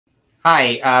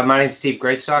Hi, my name is Steve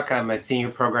Greystock. I'm a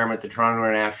senior programmer at the Toronto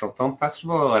International Film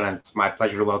Festival, and it's my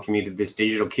pleasure to welcome you to this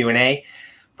digital Q&A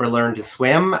for Learn to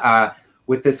Swim.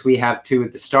 With us, we have two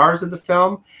of the stars of the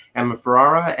film, Emma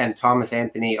Ferreira and Thomas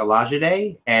Antony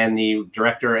Olajide, and the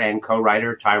director and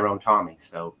co-writer, Thyrone Tommy.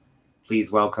 So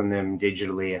please welcome them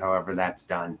digitally, however that's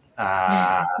done.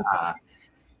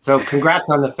 So congrats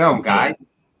on the film, guys.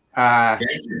 Thank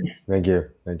you. Thank you.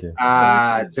 Thank you.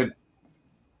 It's a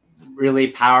really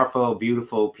powerful,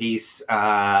 beautiful piece. We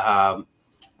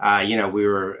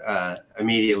were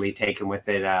immediately taken with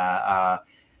it.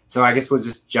 So I guess we'll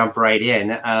just jump right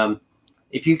in.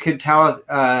 If you could tell us,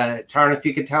 Taryn, if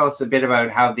you could tell us a bit about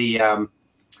how the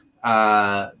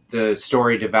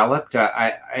story developed.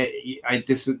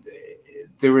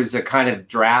 There was a kind of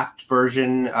draft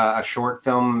version, a short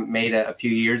film made a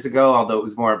few years ago, although it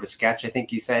was more of a sketch, I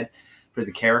think you said, for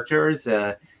the characters.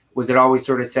 Was it always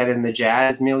sort of set in the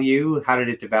jazz milieu? How did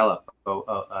it develop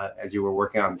as you were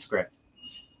working on the script?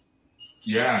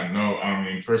 Yeah, no, I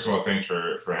mean, first of all, thanks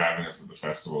for having us at the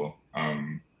festival.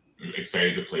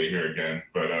 Excited to play here again.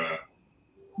 But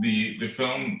the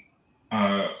film,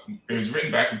 it was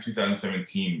written back in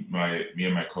 2017. Me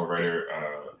and my co-writer,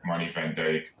 Marnie Van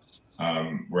Dyke,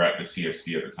 were at the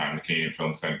CFC at the time, the Canadian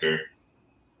Film Centre.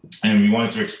 And we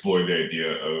wanted to explore the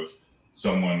idea of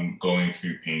someone going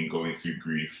through pain, going through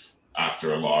grief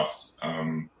after a loss.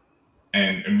 And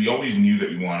we always knew that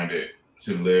we wanted it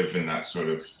to live in that sort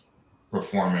of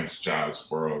performance jazz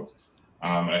world.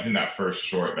 I think that first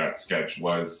short, that sketch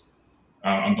was,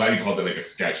 I'm glad you called it like a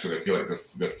sketch, because I feel like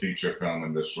the feature film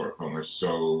and the short film are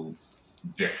so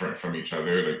different from each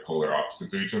other, like polar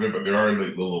opposites of each other, but there are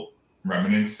like little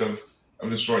remnants of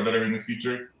the short that are in the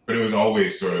feature. But it was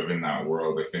always sort of in that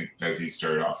world. I think Dezi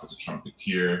started off as a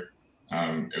trumpeter.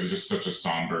 It was just such a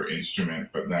somber instrument,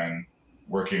 but then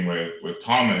working with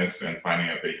Thomas and finding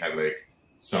out that he had like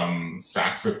some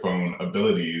saxophone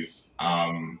abilities,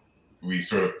 we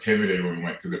sort of pivoted when we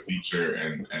went to the feature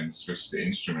and switched the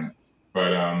instrument.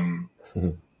 But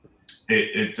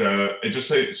it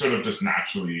just like, sort of just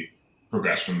naturally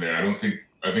progressed from there. I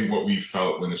think what we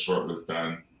felt when the short was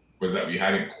done was that we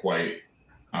hadn't quite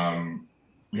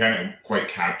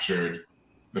captured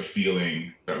the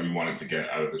feeling that we wanted to get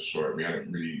out of the short. We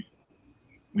hadn't really,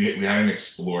 we hadn't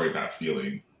explored that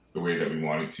feeling the way that we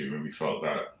wanted to, and we felt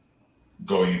that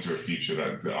going into a feature,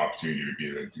 that the opportunity would be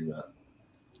able to do that.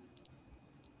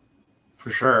 For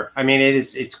sure. I mean,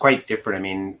 it's quite different. I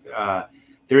mean,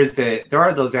 there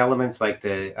are those elements like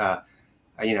there's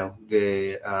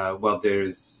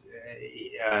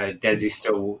Dezi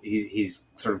still, he's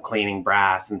sort of cleaning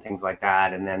brass and things like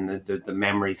that, and then the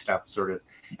memory stuff sort of,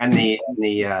 and the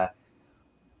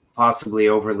possibly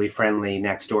overly friendly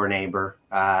next door neighbor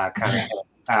kind of thing.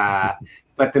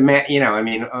 But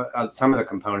some of the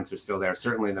components are still there.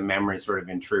 Certainly the memory sort of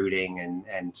intruding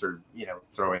and sort of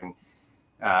throwing,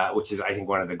 which is I think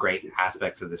one of the great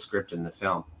aspects of the script in the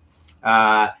film.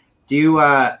 I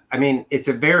mean, it's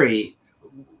a very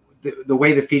the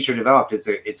way the feature developed.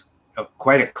 It's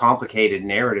quite a complicated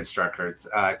narrative structure.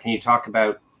 Can you talk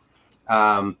about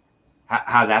how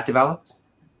that developed?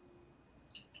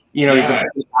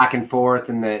 The back and forth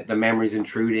and the memories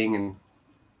intruding and.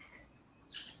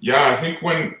 Yeah, I think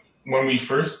when we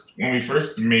first made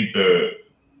the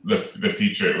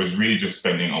feature, it was really just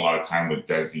spending a lot of time with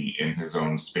Dezi in his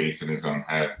own space, in his own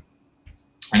head.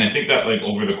 And I think that like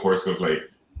over the course of like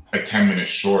a 10-minute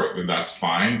short, that's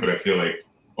fine. But I feel like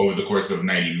over the course of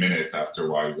 90 minutes, after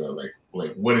a while, you go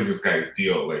like, what is this guy's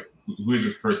deal? Like, who is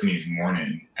this person he's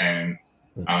mourning? And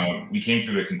we came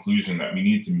to the conclusion that we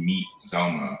needed to meet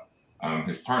Selma,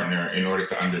 his partner, in order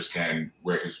to understand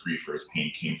where his grief or his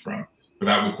pain came from. But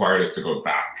that required us to go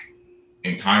back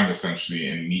in time, essentially,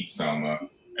 and meet Selma.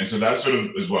 And so that sort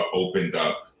of is what opened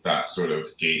up that sort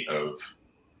of gate of,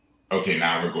 okay,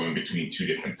 now we're going between two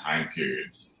different time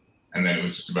periods. And then it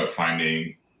was just about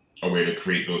finding a way to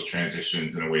create those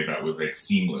transitions in a way that was like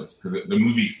seamless. Because the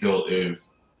movie still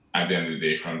is, at the end of the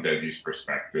day, from Dezi's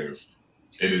perspective,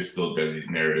 it is still Dezi's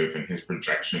narrative and his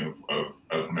projection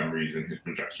of memories and his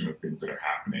projection of things that are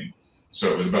happening.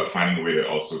 So it was about finding a way to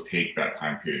also take that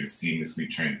time period and seamlessly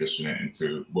transition it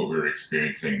into what we were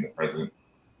experiencing in the present.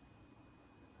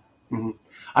 Mm-hmm.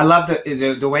 I love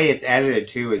the way it's edited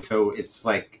too.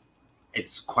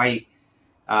 It's quite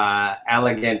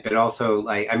elegant, but also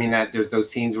like, I mean, that there's those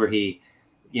scenes where he,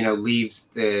 leaves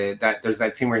there's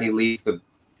that scene where he leaves the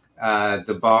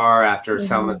bar after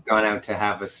Selma's gone out to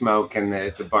have a smoke, and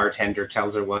the bartender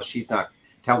tells her, well,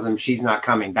 tells him she's not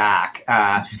coming back,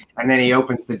 and then he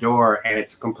opens the door and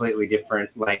it's a completely different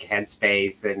like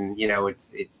headspace, and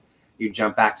it's you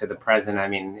jump back to the present. I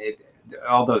mean,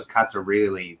 all those cuts are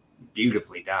really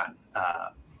beautifully done.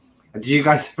 Did you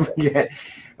guys ever get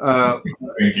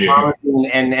Thomas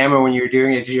and Emma, when you were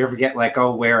doing it, did you ever get like,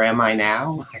 oh, where am I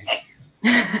now?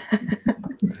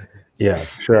 Yeah,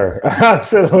 sure.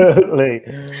 Absolutely.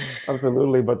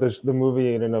 Absolutely. But the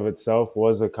movie in and of itself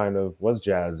was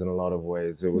jazz in a lot of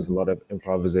ways. It was a lot of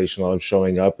improvisation, a lot of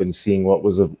showing up and seeing what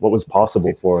was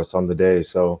possible for us on the day.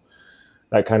 So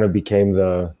that kind of became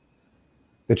the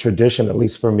tradition, at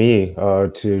least for me,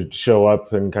 to show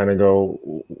up and kind of go,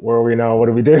 where are we now? What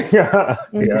are we doing? Yeah.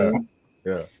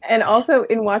 And also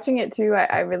in watching it too,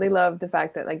 I really love the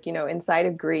fact that, like, you know, inside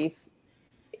of grief,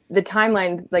 the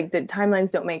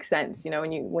timelines don't make sense, you know,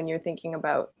 when you're thinking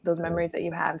about those memories that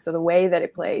you have. So the way that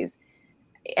it plays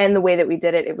and the way that we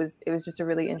did it, it was just a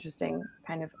really interesting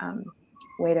kind of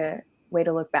way to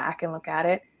look back and look at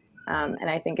it. And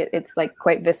I think it's like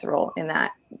quite visceral in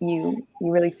that you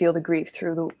really feel the grief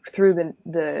through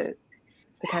the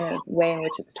kind of way in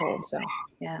which it's told. So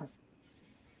yeah.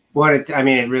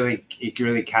 It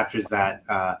really captures that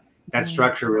that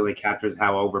structure really captures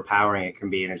how overpowering it can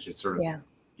be, and it's just sort of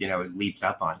you know, it leaps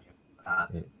up on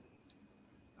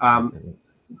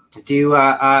you.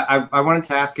 I wanted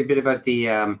to ask a bit about the.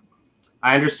 I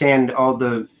understand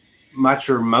much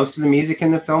or most of the music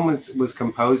in the film was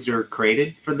composed or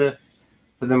created for the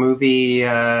movie.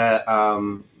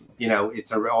 You know,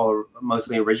 it's all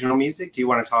mostly original music. Do you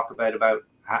want to talk about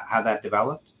how that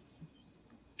developed?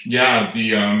 Yeah,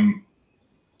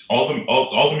 all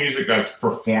the music that's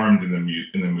performed in the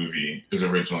movie is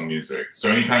original music. So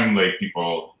anytime like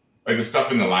people like the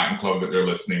stuff in the Latin club that they're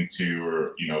listening to,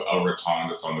 or you know El Raton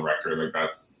that's on the record, like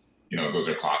that's, you know, those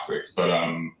are classics. But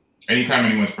anytime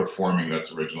anyone's performing,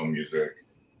 that's original music.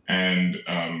 And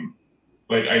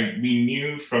we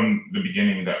knew from the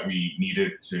beginning that we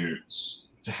needed to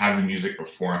have the music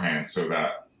beforehand, so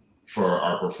that for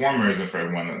our performers and for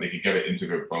everyone, that they could get it into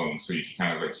their bones, so you could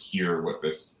kind of like hear what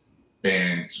this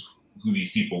band, who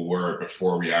these people were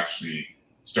before we actually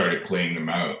started playing them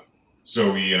out.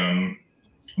 So we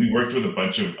worked with a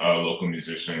bunch of local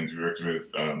musicians. We worked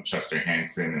with Chester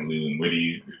Hansen and Leland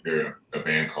Whitty. They're a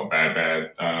band called Bad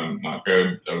Bad, Not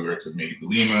Good. We worked with Maggie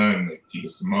DeLima and like Tika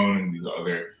Simone and these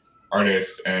other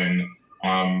artists. And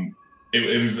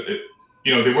it was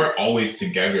you know, they weren't always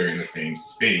together in the same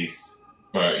space,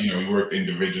 but you know, we worked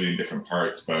individually in different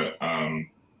parts. But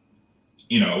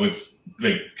you know, it was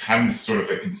like having this sort of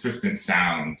a consistent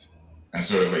sound and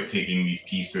sort of like taking these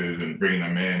pieces and bringing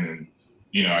them in. And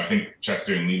you know, I think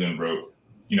Chester and Leland wrote,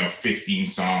 you know, 15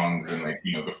 songs, and like,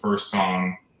 you know, the first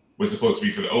song was supposed to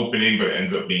be for the opening, but it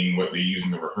ends up being what they use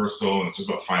in the rehearsal. And it's just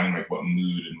about finding like what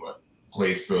mood and what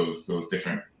place those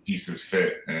different pieces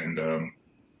fit. And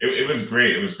it was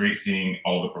great. It was great seeing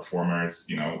all the performers,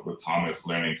 you know, with Thomas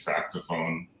learning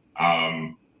saxophone,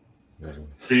 like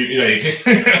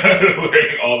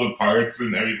learning all the parts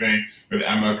and everything, with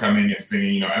Emma coming and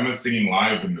singing. You know, Emma's singing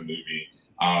live in the movie,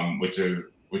 which is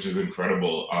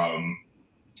incredible.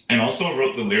 And also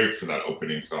wrote the lyrics to that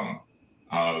opening song.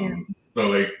 So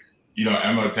like, you know,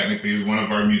 Emma technically is one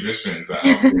of our musicians that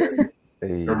helped with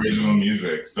original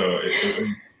music. So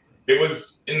it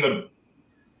was in the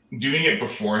doing it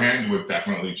beforehand was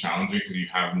definitely challenging, because you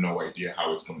have no idea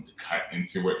how it's going to cut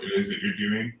into what it is that you're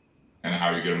doing and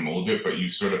how you're going to mold it. But you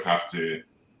sort of have to,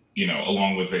 you know,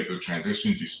 along with like the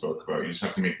transitions you spoke about, you just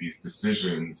have to make these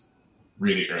decisions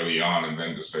really early on, and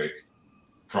then just like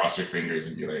cross your fingers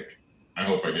and be like, I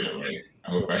hope I did it right.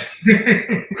 I hope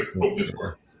hope this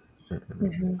works.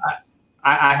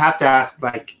 I have to ask,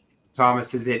 like,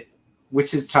 Thomas,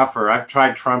 which is tougher? I've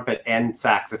tried trumpet and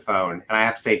saxophone, and I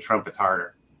have to say trumpet's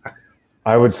harder.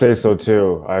 I would say so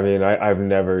too. I mean, I've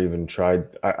never even tried.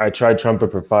 I tried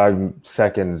trumpet for 5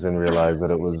 seconds and realized that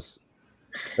it was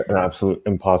an absolute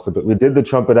impossibility. We did the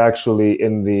trumpet actually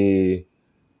in the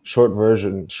short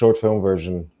film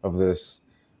version of this,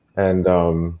 and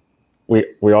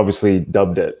we obviously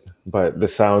dubbed it, but the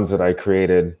sounds that I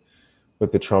created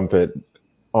with the trumpet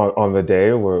on the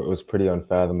day was pretty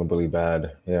unfathomably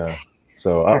bad. Yeah,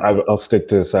 so I'll stick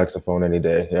to saxophone any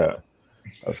day. Yeah,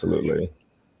 absolutely.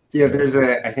 Yeah,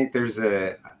 I think there's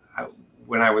a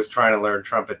when I was trying to learn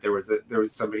trumpet, there was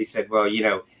somebody said, well, you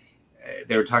know,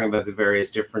 they were talking about the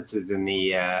various differences in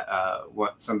the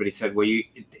what somebody said, well,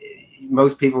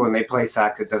 most people when they play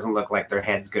sax, it doesn't look like their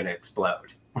head's going to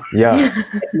explode. Yeah.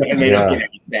 And they don't get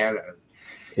any sound out of it.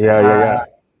 Yeah,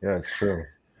 it's true.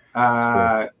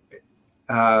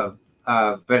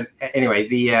 But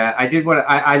anyway,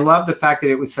 I love the fact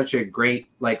that it was such a great,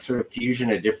 like, sort of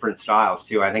fusion of different styles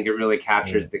too. I think it really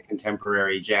captures the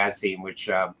contemporary jazz scene, which,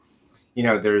 you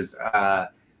know, there's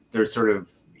sort of,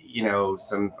 you know,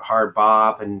 some hard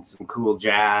bop and some cool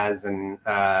jazz, and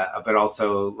but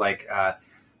also like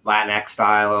Latinx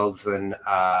styles and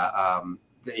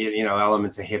you know,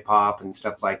 elements of hip hop and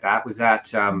stuff like that. Was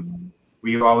that were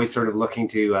you always sort of looking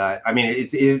to? I mean,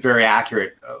 it is very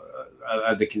accurate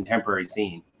of the contemporary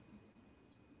scene.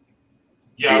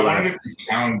 Yeah, I wanted it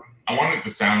to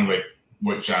sound like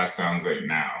what jazz sounds like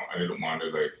now. I didn't want to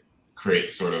like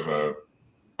create sort of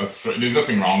there's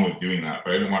nothing wrong with doing that,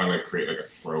 but I didn't want to like create like a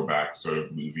throwback sort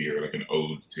of movie or like an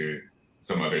ode to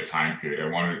some other time period. I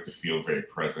wanted it to feel very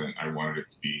present. I wanted it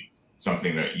to be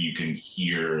something that you can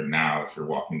hear now if you're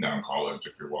walking down College,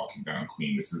 if you're walking down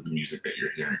Queen. This is the music that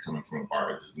you're hearing coming from a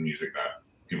bar. This is the music that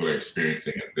people are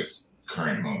experiencing at this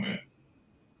current moment.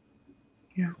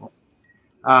 Yeah.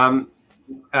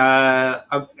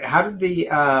 How did the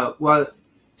well,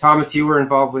 Thomas, you were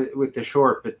involved with the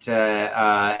short, but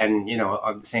and you know,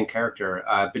 of the same character.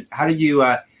 But how did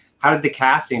the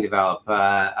casting develop?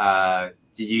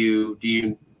 Did you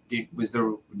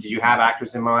have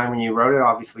actors in mind when you wrote it?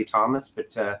 Obviously, Thomas,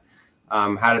 but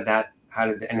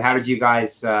how did you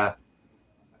guys?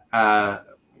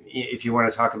 If you want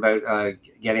to talk about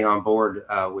getting on board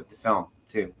with the film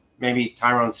too, maybe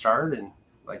Tyrone started and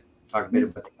like talk a bit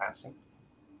about the casting.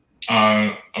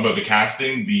 About the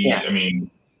casting,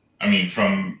 I mean,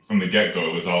 from the get go,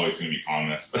 it was always going to be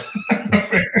Thomas.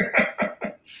 I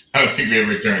don't think we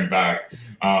ever turned back.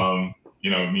 You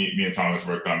know, me and Thomas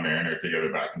worked on Mariner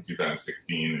together back in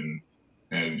 2016,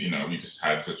 and you know, we just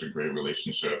had such a great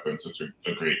relationship and such a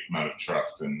great amount of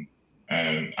trust, and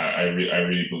I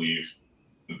really believe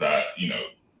that, you know,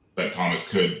 that Thomas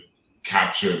could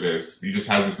capture this. He just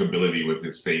has this ability with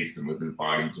his face and with his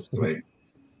body, just to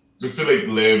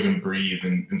live and breathe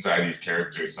inside these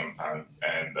characters sometimes,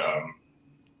 and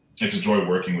it's a joy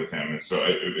working with him. And so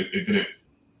it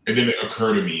didn't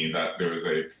occur to me that there was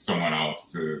like someone else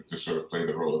to sort of play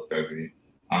the role of Dezi.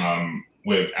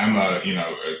 With Emma, you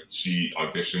know, she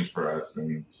auditioned for us,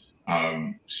 and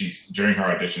during her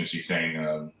audition she sang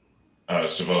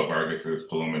Chevelle Vargas's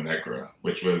Paloma Negra,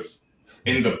 which was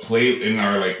in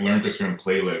our like Learn to Swim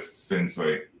playlist since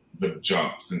like the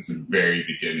jump, since the very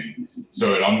beginning.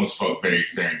 So it almost felt very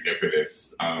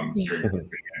serendipitous hearing her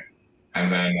sing it.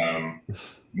 And then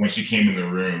when she came in the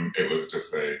room, it was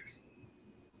just like,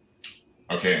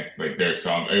 okay, like there's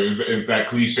some. It was that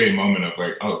cliche moment of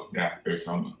like, oh yeah, there's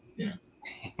some, you know.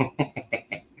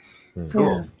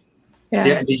 Cool.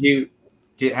 Yeah.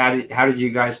 How did you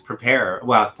guys prepare?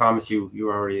 Well, Thomas, you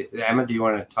already. Emma, do you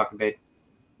want to talk a bit?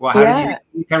 Well, how did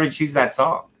you kind of choose that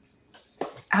song?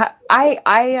 I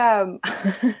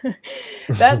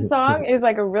that song is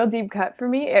like a real deep cut for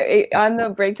me. On the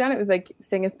breakdown, it was like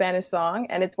sing a Spanish song,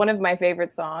 and it's one of my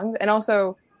favorite songs. And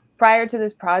also, prior to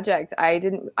this project, I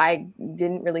didn't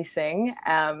really sing,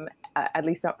 at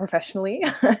least not professionally,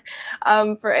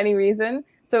 for any reason.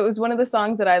 So it was one of the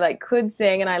songs that I like could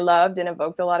sing and I loved and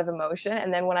evoked a lot of emotion.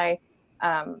 And then when I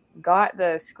got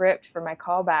the script for my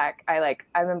callback, I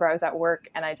remember I was at work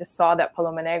and I just saw that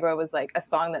Paloma Negra was like a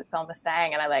song that Selma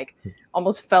sang, and I like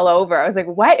almost fell over. I was like,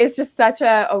 what? It's just such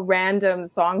a random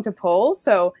song to pull.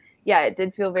 So yeah, it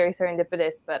did feel very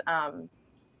serendipitous, but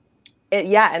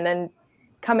and then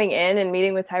coming in and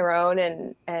meeting with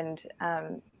Tyrone and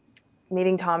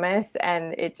meeting Thomas,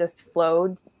 and it just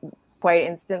flowed quite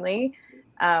instantly,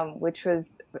 which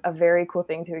was a very cool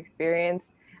thing to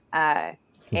experience.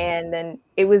 And then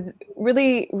it was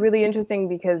really, really interesting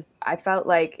because I felt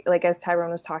like as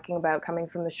Tyrone was talking about, coming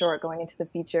from the short, going into the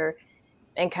feature,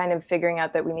 and kind of figuring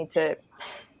out that we need to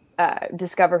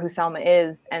discover who Selma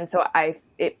is. And so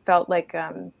it felt like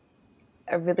a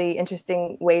really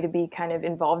interesting way to be kind of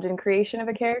involved in creation of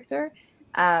a character,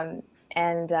 and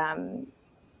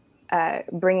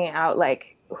bringing out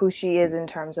like who she is in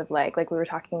terms of like we were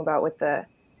talking about with the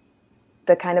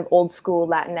kind of old school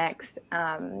Latinx,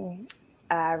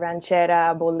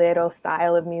 ranchera, bolero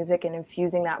style of music, and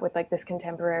infusing that with like this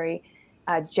contemporary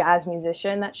jazz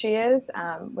musician that she is,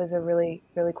 was a really,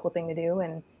 really cool thing to do.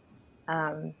 And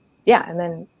and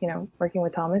then, you know, working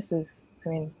with Thomas is, I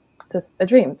mean, just a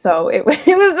dream. So it was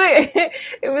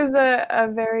a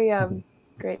very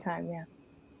great time. Yeah.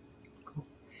 Cool.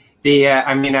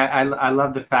 I mean, I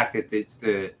love the fact that it's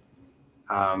the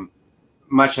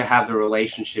much of how the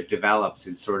relationship develops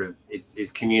is sort of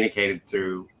is communicated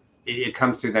through. It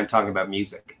comes through them talking about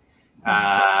music.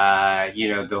 You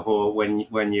know, the whole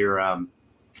when you're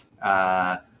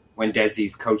when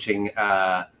Dezi's coaching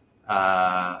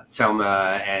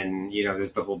Selma, and you know,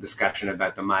 there's the whole discussion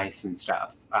about the mice and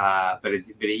stuff. But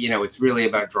you know, it's really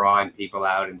about drawing people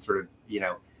out and sort of, you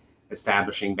know,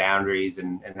 establishing boundaries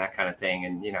and that kind of thing.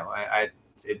 And you know,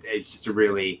 it's just a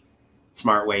really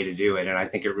smart way to do it. And I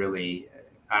think it really,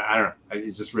 I don't know, I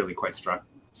was just really quite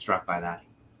struck by that.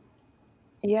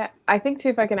 Yeah, I think too,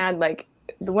 if I can add, like,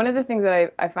 one of the things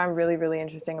that I find really, really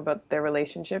interesting about their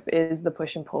relationship is the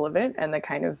push and pull of it, and the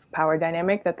kind of power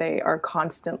dynamic that they are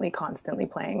constantly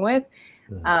playing with.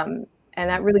 And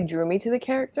that really drew me to the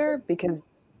character, because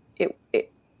it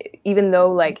even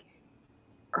though like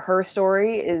her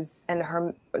story is, and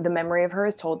the memory of her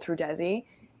is told through Dezi,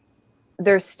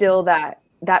 there's still that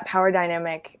power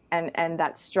dynamic and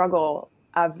that struggle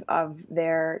of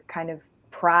their kind of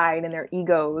pride and their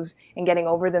egos and getting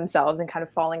over themselves and kind of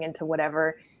falling into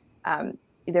whatever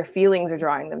their feelings are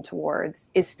drawing them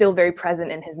towards is still very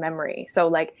present in his memory. So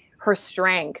like her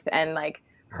strength and like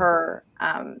her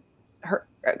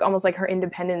almost like her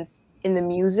independence in the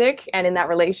music and in that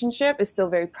relationship is still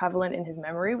very prevalent in his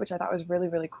memory, which I thought was really,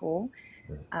 really cool.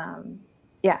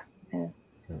 Yeah.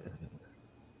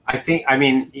 I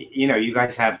mean, you know, you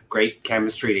guys have great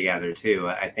chemistry together too,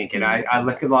 I think. And I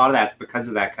look at a lot of that because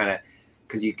of that kind of,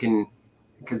 because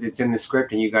it's in the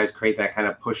script and you guys create that kind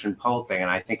of push and pull thing.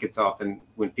 And I think it's often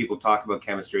when people talk about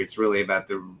chemistry, it's really about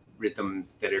the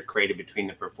rhythms that are created between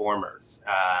the performers.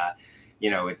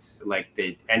 You know, it's like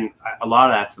and a lot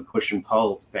of that's the push and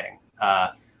pull thing,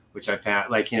 which I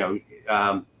found, like, you know,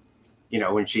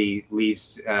 when she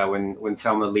leaves, when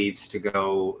Selma leaves to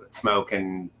go smoke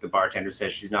and the bartender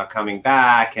says she's not coming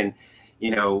back. And,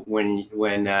 you know, when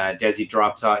Des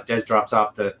drops off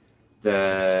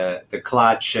the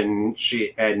clutch and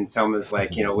Selma's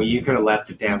like, you know, well, you could have left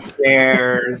it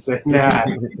downstairs, and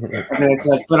then it's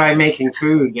like, but I'm making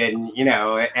food, and you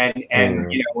know,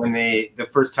 and you know, when the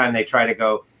first time they try to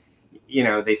go, you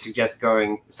know,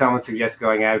 Selma suggests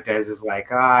going out, Des is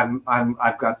like, oh,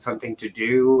 I've got something to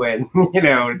do, and you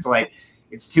know, it's like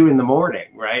it's 2 a.m,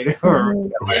 right? Or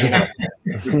you know,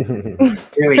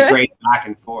 really great back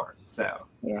and forth. So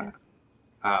yeah.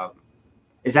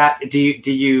 Is that, did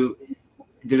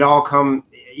it all come,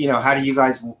 you know, how do you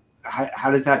guys, how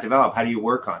does that develop? How do you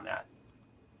work on that?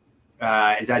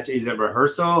 Is it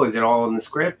rehearsal? Is it all in the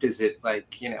script? Is it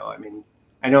like, you know, I mean,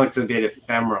 I know it's a bit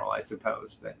ephemeral, I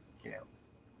suppose, but you know.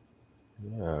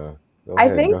 Yeah. Go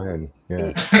ahead.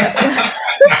 Yeah.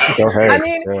 Go ahead. I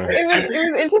mean, it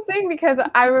was interesting because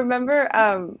I remember,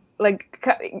 like,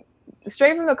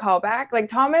 straight from the callback,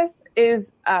 like Thomas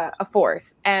is a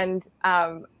force, and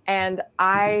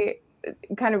I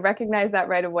kind of recognize that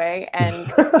right away,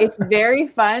 and it's very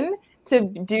fun to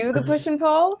do the push and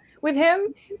pull with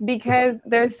him because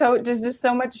there's just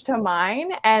so much to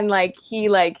mine, and like he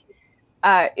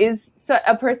is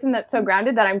a person that's so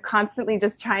grounded that I'm constantly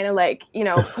just trying to, like, you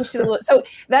know, push it a little. So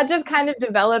that just kind of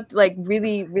developed like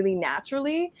really, really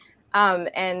naturally,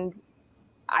 and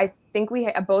I think we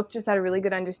both just had a really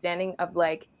good understanding of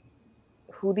like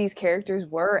who these characters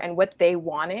were and what they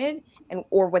wanted,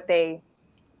 or what they,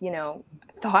 you know,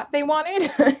 thought they wanted.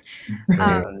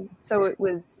 So it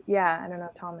was, yeah, I don't know,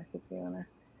 Thomas, if you wanna.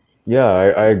 Yeah,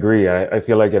 I agree. I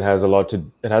feel like it has a lot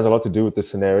to do with the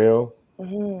scenario,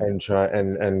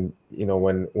 and you know,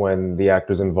 when the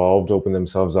actors involved open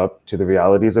themselves up to the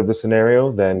realities of the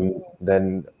scenario,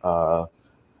 then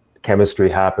chemistry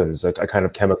happens, a kind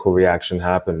of chemical reaction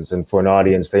happens, and for an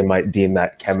audience, they might deem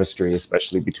that chemistry,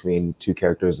 especially between two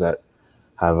characters that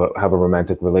have a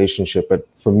romantic relationship. But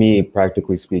for me,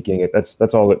 practically speaking,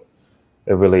 that's all it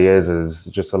really is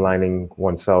just aligning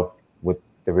oneself with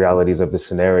the realities of the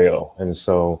scenario. And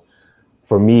so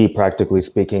for me, practically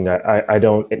speaking, I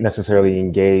don't necessarily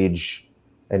engage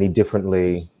any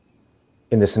differently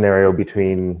in the scenario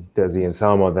between Dezi and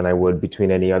Selma than I would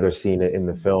between any other scene in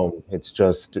the film. It's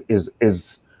just,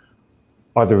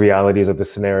 are the realities of the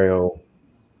scenario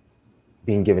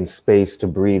being given space to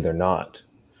breathe or not?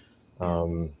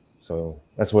 So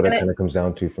that's what it kind of comes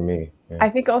down to for me. Yeah. I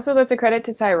think also that's a credit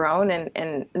to Thyrone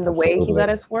and the way he let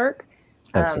us work.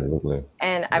 Absolutely.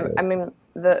 And I mean,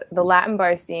 the Latin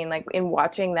bar scene, like in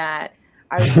watching that,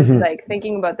 I was just like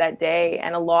thinking about that day,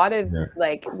 and a lot of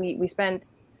like we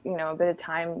spent, you know, a bit of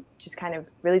time just kind of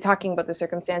really talking about the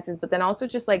circumstances, but then also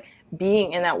just like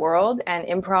being in that world and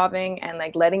improving and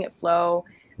like letting it flow,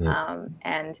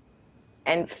 and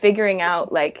figuring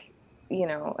out, like, you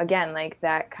know, again, like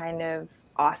that kind of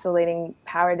oscillating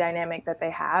power dynamic that they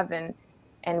have, and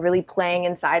really playing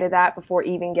inside of that before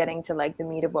even getting to like the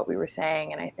meat of what we were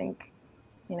saying. And I think,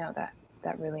 you know, that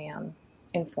really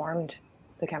informed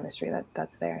the chemistry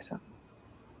that's there. So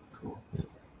cool.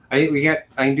 I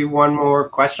can do one more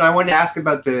question. I wanted to ask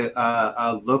about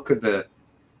the look of the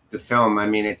film. I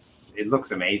mean, it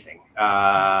looks amazing,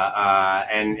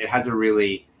 and it has a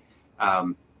really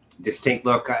distinct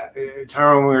look.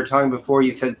 Tyrone, when we were talking before,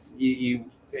 you said you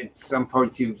at some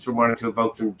points you sort of wanted to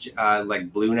evoke some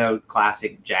like Blue Note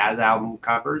classic jazz album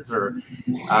covers, or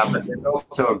but there's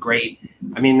also a great.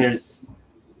 I mean, there's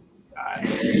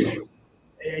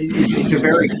it's a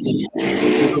very.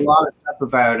 There's a lot of stuff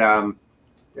about.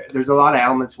 There's a lot of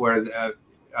elements where the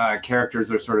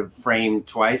characters are sort of framed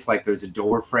twice. Like there's a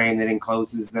door frame that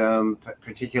encloses them,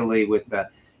 particularly with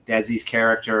Desi's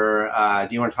character.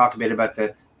 Do you want to talk a bit about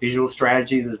the visual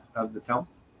strategy of the film?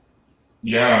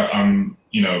 Yeah,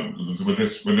 you know, with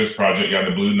this project, yeah,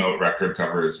 the Blue Note record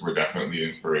covers were definitely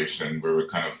inspiration. Where we're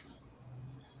kind of,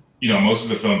 you know, most of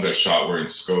the films I shot were in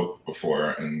scope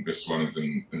before, and this one is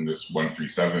in this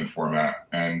 1:3:7 format.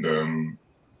 And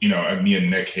you know, and me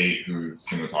and Nick Haight, who's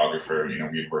a cinematographer, you know,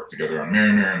 we had worked together on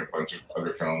Mariner and a bunch of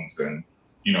other films. And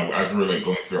you know, as we were like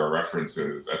going through our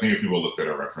references, I think if people looked at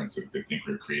our references, they'd think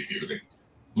we were crazy. It was like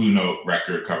Blue Note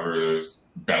record covers,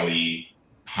 Belly,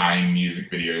 Haim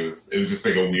music videos. It was just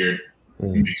like a weird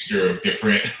mixture of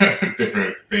different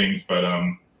different things. But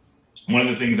one of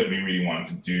the things that we really wanted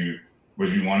to do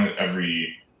was we wanted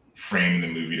every frame in the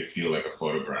movie to feel like a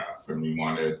photograph, and we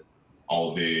wanted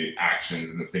all the actions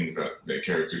and the things that the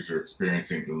characters are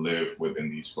experiencing to live within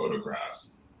these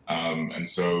photographs. And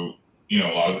so, you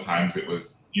know, a lot of the times it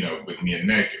was, you know, with me and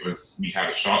Nick, it was, we had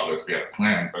a shot list, we had a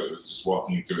plan, but it was just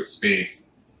walking into a space,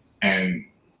 and,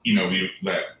 you know, we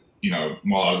let, you know, a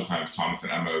lot of the times Thomas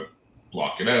and Emma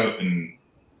block it out, and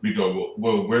we go,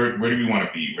 well, where do we want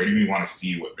to be? Where do we want to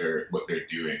see what they're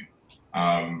doing?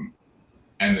 And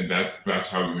then that's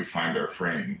how we would find our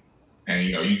frame. And,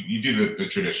 you know, you do the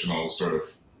traditional sort of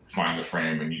find the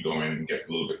frame and you go in and get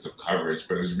little bits of coverage,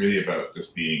 but it was really about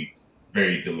just being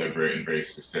very deliberate and very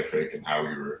specific in how we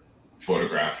were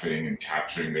photographing and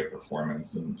capturing their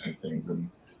performance and things. And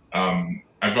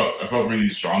I felt really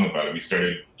strong about it. We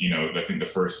started, you know, I think the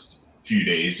first few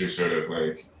days you're sort of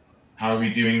like, how are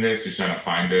we doing this? You're trying to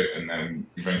find it. And then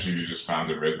eventually we just found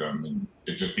a rhythm, and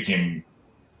it just became,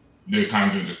 there's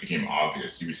times when it just became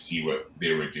obvious. You would see what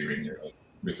they were doing. You're like,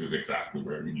 this is exactly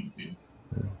where we need to be.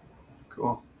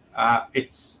 Cool.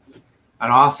 It's an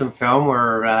awesome film.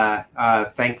 We're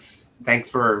thanks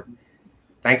for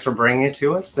bringing it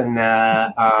to us, and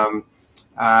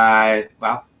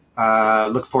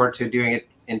look forward to doing it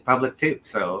in public too.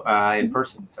 So in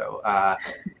person. So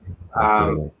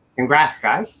congrats,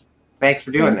 guys. Thanks for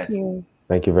doing this.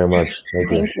 Thank you very much. Thank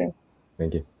you. Thank you.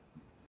 Thank you.